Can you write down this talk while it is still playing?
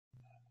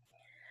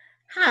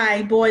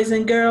Hi, boys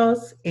and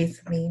girls.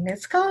 It's me,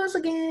 Miss Coles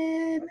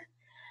again.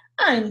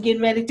 I'm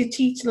getting ready to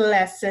teach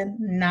lesson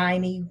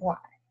 91.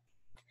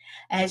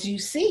 As you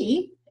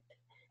see,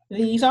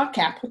 these are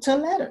capital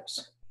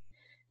letters.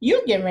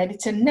 You're getting ready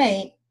to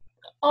name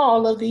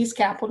all of these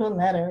capital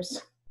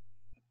letters.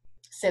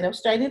 Sit up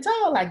straight and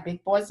tall like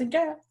big boys and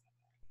girls.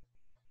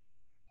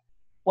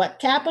 What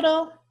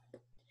capital?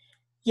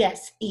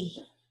 Yes,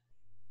 E.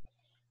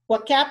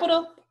 What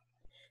capital?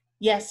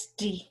 Yes,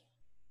 D.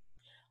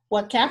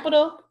 What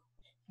capital?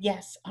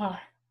 Yes, R.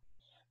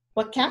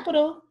 What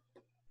capital?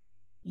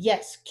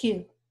 Yes,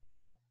 Q.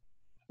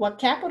 What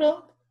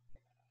capital?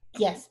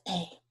 Yes,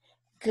 A.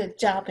 Good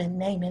job in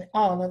naming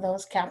all of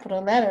those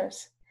capital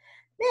letters.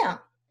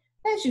 Now,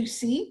 as you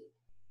see,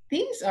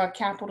 these are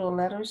capital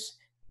letters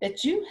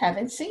that you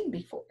haven't seen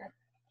before.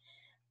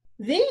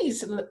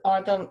 These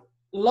are the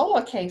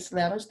lowercase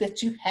letters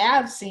that you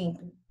have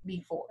seen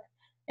before.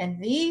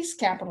 And these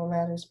capital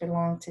letters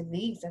belong to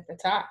these at the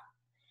top.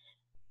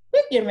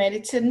 We're getting ready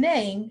to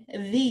name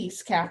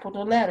these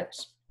capital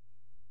letters.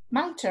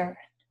 My turn.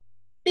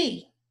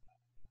 B.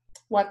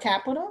 What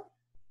capital?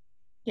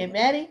 Get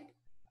ready?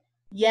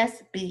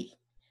 Yes, B.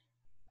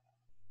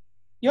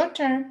 Your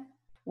turn.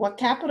 What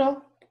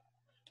capital?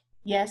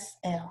 Yes,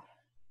 L.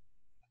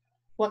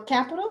 What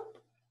capital?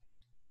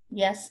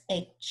 Yes,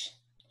 H.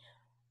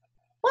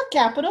 What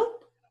capital?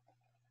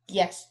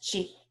 Yes,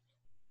 G.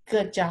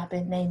 Good job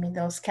in naming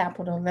those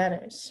capital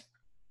letters.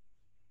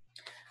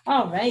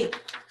 All right.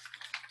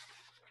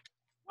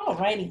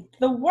 Alrighty.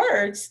 The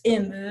words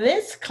in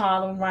this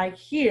column right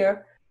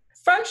here,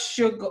 first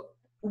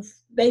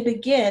they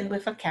begin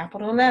with a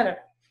capital letter.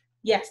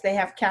 Yes, they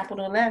have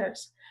capital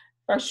letters.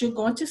 First, you're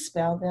going to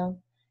spell them.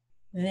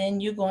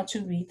 Then you're going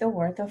to read the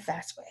word the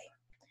fast way.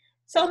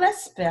 So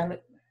let's spell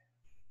it.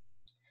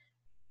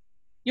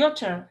 Your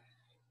turn.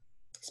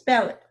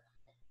 Spell it.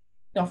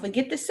 Don't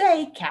forget to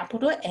say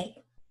capital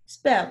A.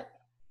 Spell it.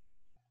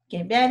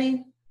 Get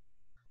ready.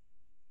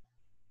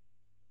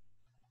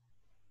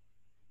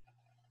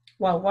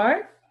 What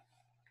word?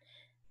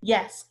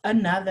 Yes,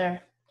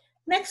 another.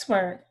 Next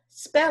word.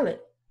 Spell it.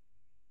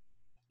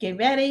 Get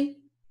ready.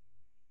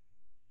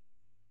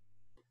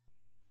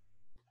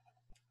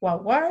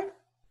 What word?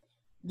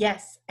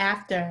 Yes,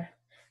 after.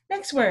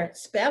 Next word.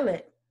 Spell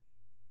it.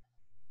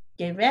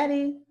 Get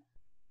ready.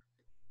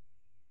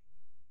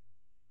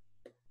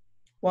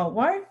 What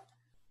word?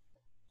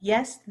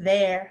 Yes,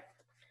 there.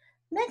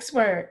 Next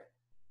word.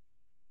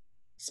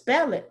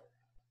 Spell it.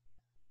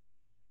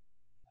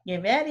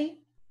 Get ready.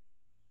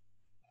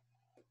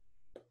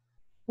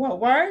 What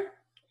word?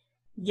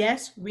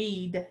 Yes,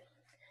 read.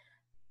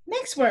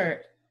 Next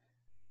word.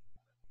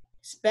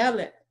 Spell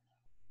it.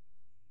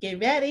 Get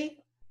ready.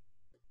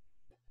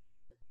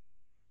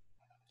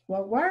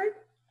 What word?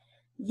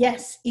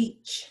 Yes,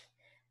 each.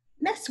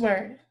 Next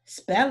word.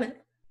 Spell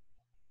it.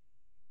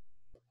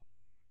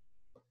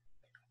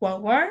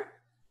 What word?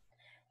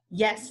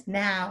 Yes,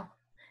 now.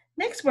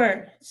 Next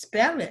word.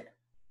 Spell it.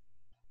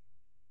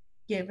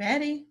 Get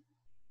ready.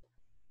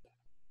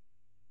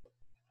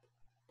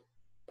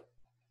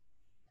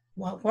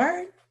 What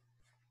word?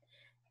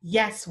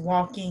 Yes,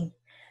 walking.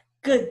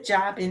 Good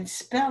job in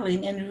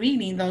spelling and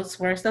reading those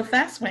words the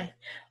fast way.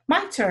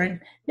 My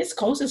turn. Miss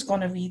Coase is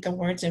going to read the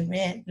words in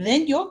red.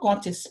 Then you're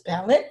going to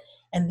spell it,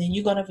 and then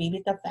you're going to read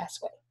it the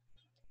fast way.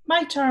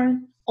 My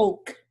turn.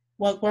 Oak.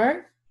 What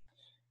word?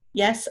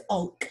 Yes,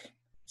 oak.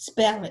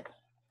 Spell it.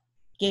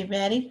 Get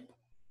ready.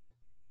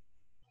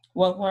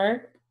 What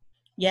word?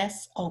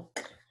 Yes,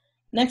 oak.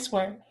 Next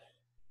word.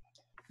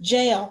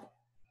 Jail.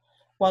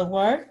 What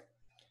word?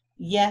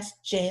 Yes,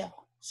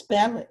 jail.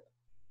 Spell it.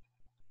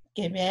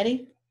 Get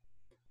ready.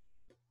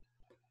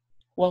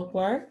 What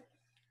word?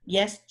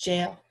 Yes,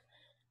 jail.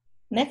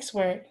 Next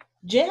word.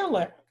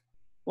 Jailer.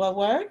 What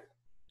word?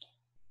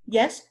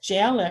 Yes,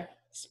 jailer.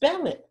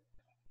 Spell it.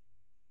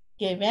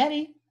 Get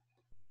ready.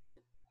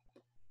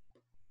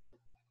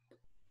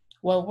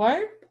 What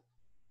word?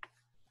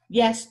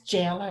 Yes,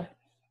 jailer.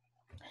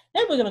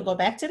 Then we're going to go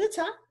back to the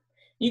top.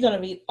 You're going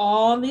to read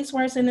all these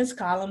words in this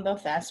column the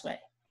fast way.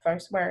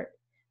 First word.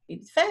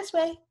 Read the fast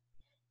way.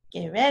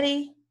 Get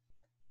ready.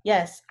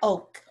 Yes,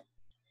 oak.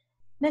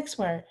 Next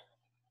word.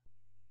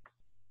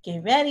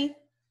 Get ready.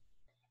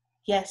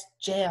 Yes,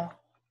 jail.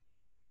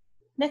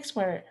 Next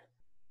word.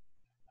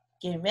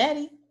 Get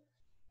ready.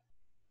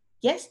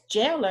 Yes,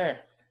 jailer.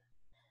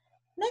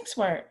 Next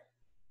word.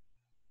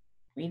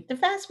 Read the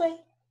fast way.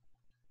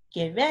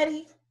 Get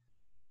ready.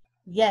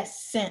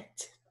 Yes,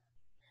 scent.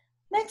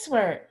 Next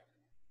word.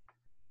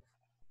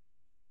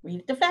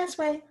 Read the fast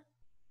way.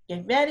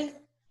 Get ready.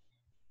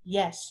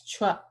 Yes,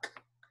 truck.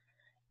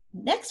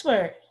 Next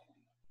word.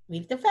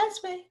 Read the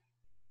fast way.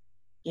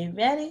 Get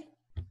ready.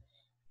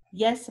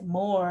 Yes,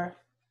 more.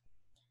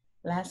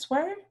 Last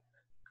word.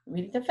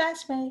 Read the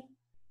fast way.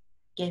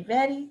 Get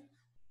ready.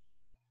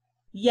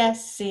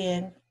 Yes,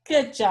 sin.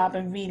 Good job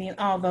in reading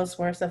all those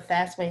words the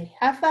fast way.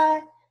 High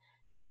five.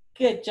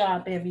 Good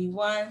job,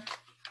 everyone.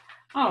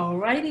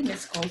 Alrighty,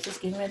 Miss Coase is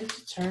getting ready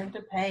to turn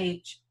the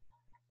page.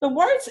 The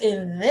words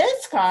in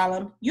this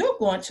column, you're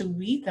going to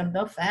read them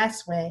the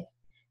fast way.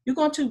 You're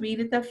going to read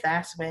it the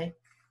fast way.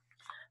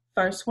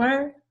 First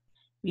word,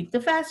 read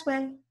the fast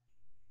way.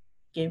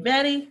 Get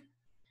ready.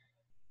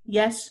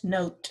 Yes,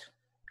 note.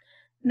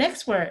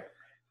 Next word.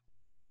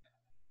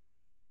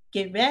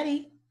 Get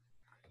ready.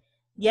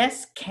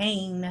 Yes,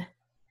 cane.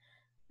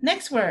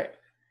 Next word.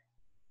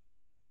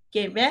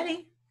 Get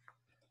ready.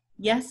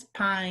 Yes,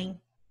 pine.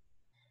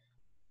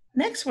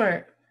 Next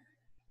word.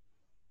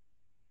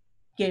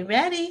 Get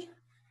ready.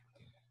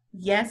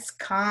 Yes,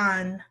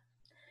 con.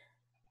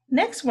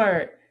 Next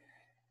word.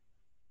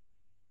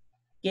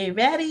 Get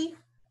ready.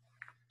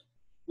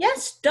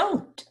 Yes,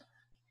 don't.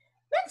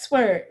 Next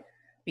word.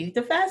 Read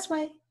the fast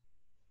way.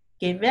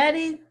 Get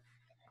ready.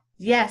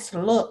 Yes,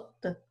 look.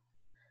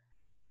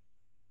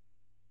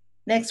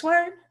 Next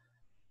word.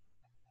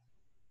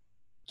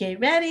 Get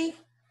ready.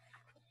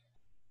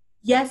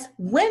 Yes,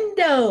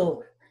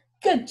 window.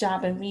 Good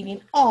job in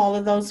reading all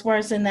of those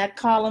words in that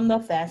column the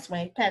fast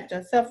way. Pat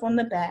yourself on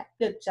the back.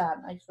 Good job,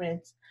 my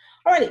friends.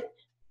 Alrighty,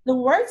 the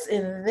words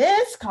in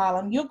this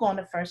column, you're going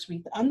to first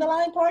read the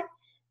underlined part,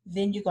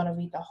 then you're going to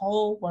read the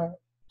whole word.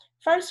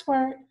 First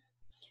word,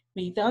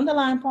 read the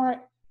underlined part.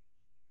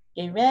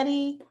 Get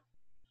ready.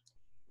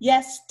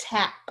 Yes,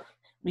 tap.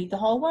 Read the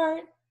whole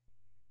word.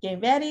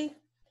 Get ready.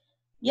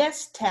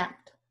 Yes,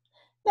 tapped.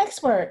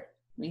 Next word,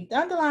 read the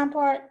underlined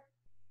part.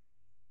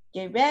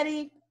 Get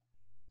ready.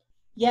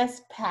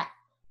 Yes, packed.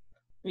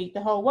 Read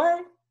the whole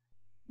word.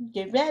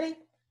 Get ready.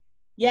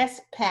 Yes,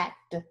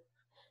 packed.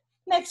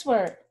 Next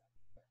word.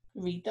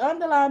 Read the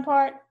underlined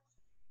part.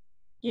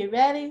 Get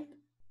ready.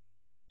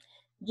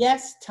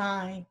 Yes,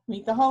 time.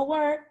 Read the whole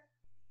word.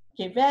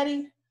 Get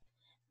ready.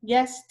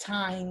 Yes,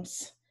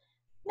 times.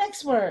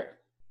 Next word.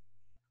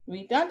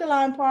 Read the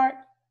underlined part.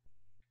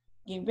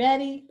 Get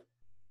ready.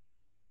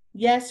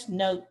 Yes,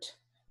 note.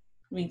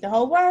 Read the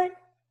whole word.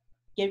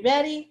 Get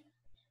ready.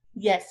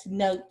 Yes,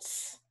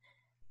 notes.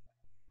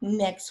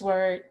 Next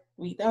word.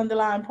 Read the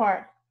underlined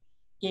part.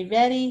 Get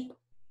ready.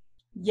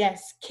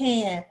 Yes,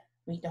 can.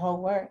 Read the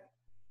whole word.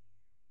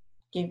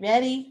 Get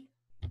ready.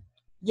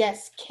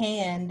 Yes,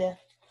 canned.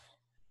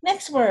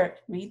 Next word.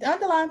 Read the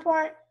underlined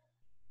part.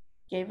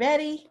 Get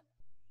ready.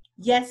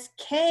 Yes,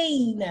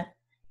 cane.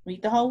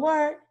 Read the whole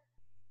word.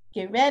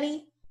 Get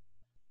ready.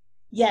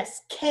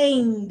 Yes,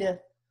 caned.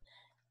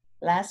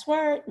 Last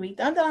word. Read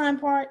the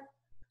underlined part.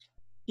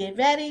 Get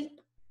ready.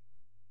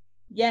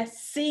 Yes,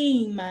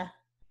 seam.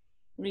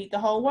 Read the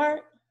whole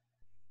word.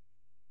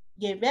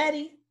 Get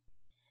ready.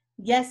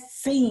 Yes,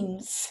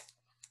 seems.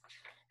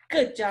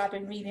 Good job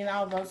in reading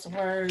all those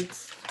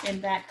words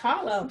in that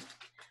column.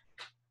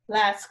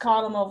 Last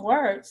column of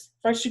words.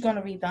 First, you're going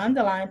to read the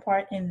underlined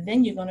part, and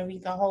then you're going to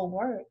read the whole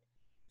word.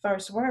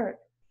 First word.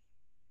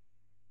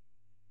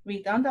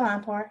 Read the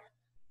underlined part.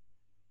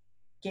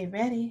 Get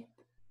ready.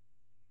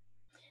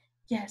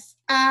 Yes,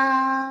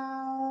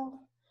 ow.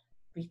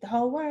 Read the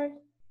whole word.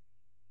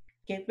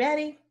 Get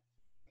ready.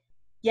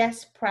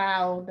 Yes,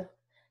 proud.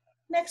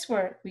 Next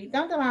word. Read the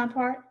underlined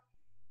part.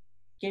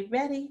 Get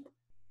ready.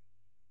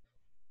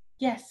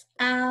 Yes,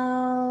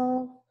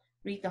 ow.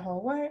 Read the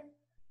whole word.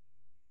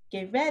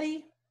 Get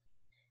ready.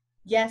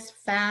 Yes,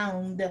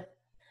 found.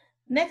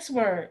 Next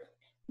word.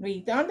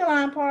 Read the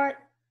underlined part.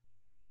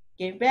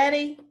 Get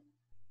ready.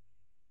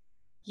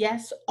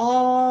 Yes,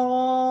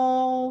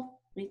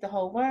 all. Read the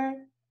whole word.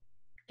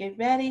 Get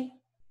ready.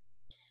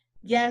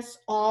 Yes,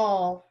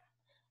 all.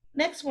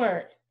 Next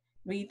word.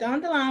 Read the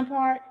underlined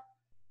part.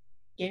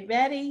 Get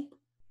ready.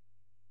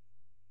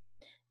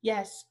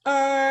 Yes,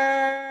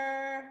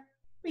 read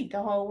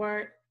the whole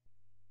word.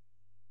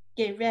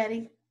 Get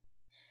ready.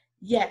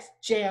 Yes,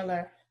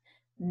 jailer.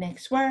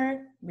 Next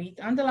word. Read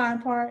the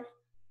underlined part.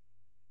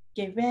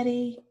 Get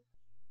ready.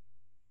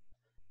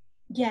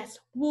 Yes,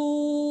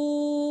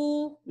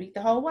 woo. Read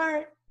the whole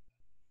word.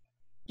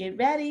 Get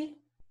ready.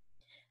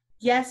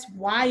 Yes,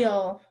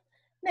 while.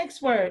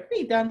 Next word.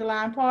 Read the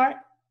underlined part.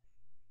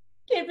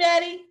 Get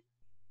ready.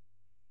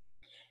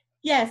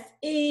 Yes,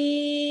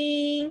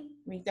 ing.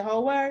 Read the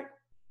whole word.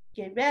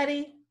 Get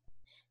ready.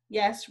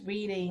 Yes,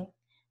 reading.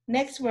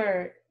 Next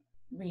word.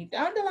 Read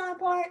the underlined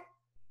part.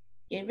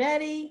 Get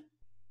ready.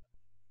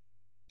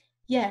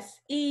 Yes,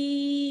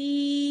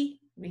 e.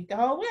 Read the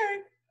whole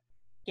word.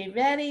 Get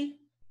ready.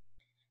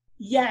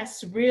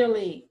 Yes,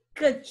 really.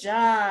 Good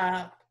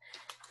job.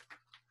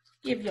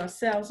 Give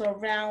yourselves a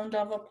round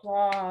of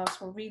applause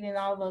for reading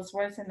all those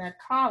words in that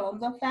column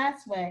the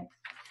fast way.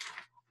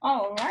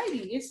 All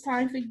righty, it's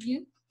time for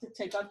you to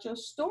take out your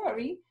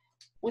story,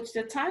 which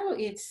the title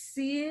is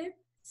Sid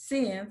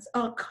Sends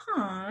a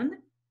Con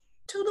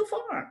to the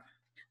Farm.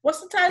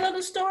 What's the title of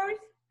the story?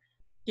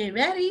 Get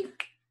ready.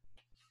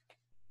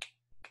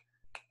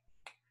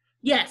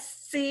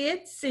 Yes,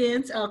 Sid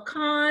sends a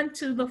con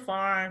to the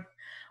farm.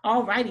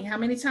 All righty, how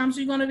many times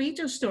are you going to read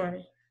your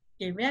story?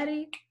 Get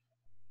ready.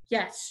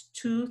 Yes,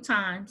 2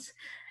 times.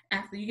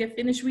 After you get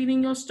finished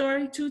reading your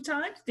story 2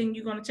 times, then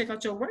you're going to take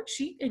out your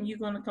worksheet and you're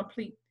going to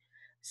complete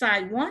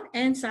side 1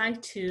 and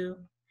side 2.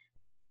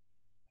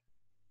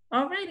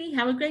 All righty,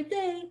 have a great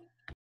day.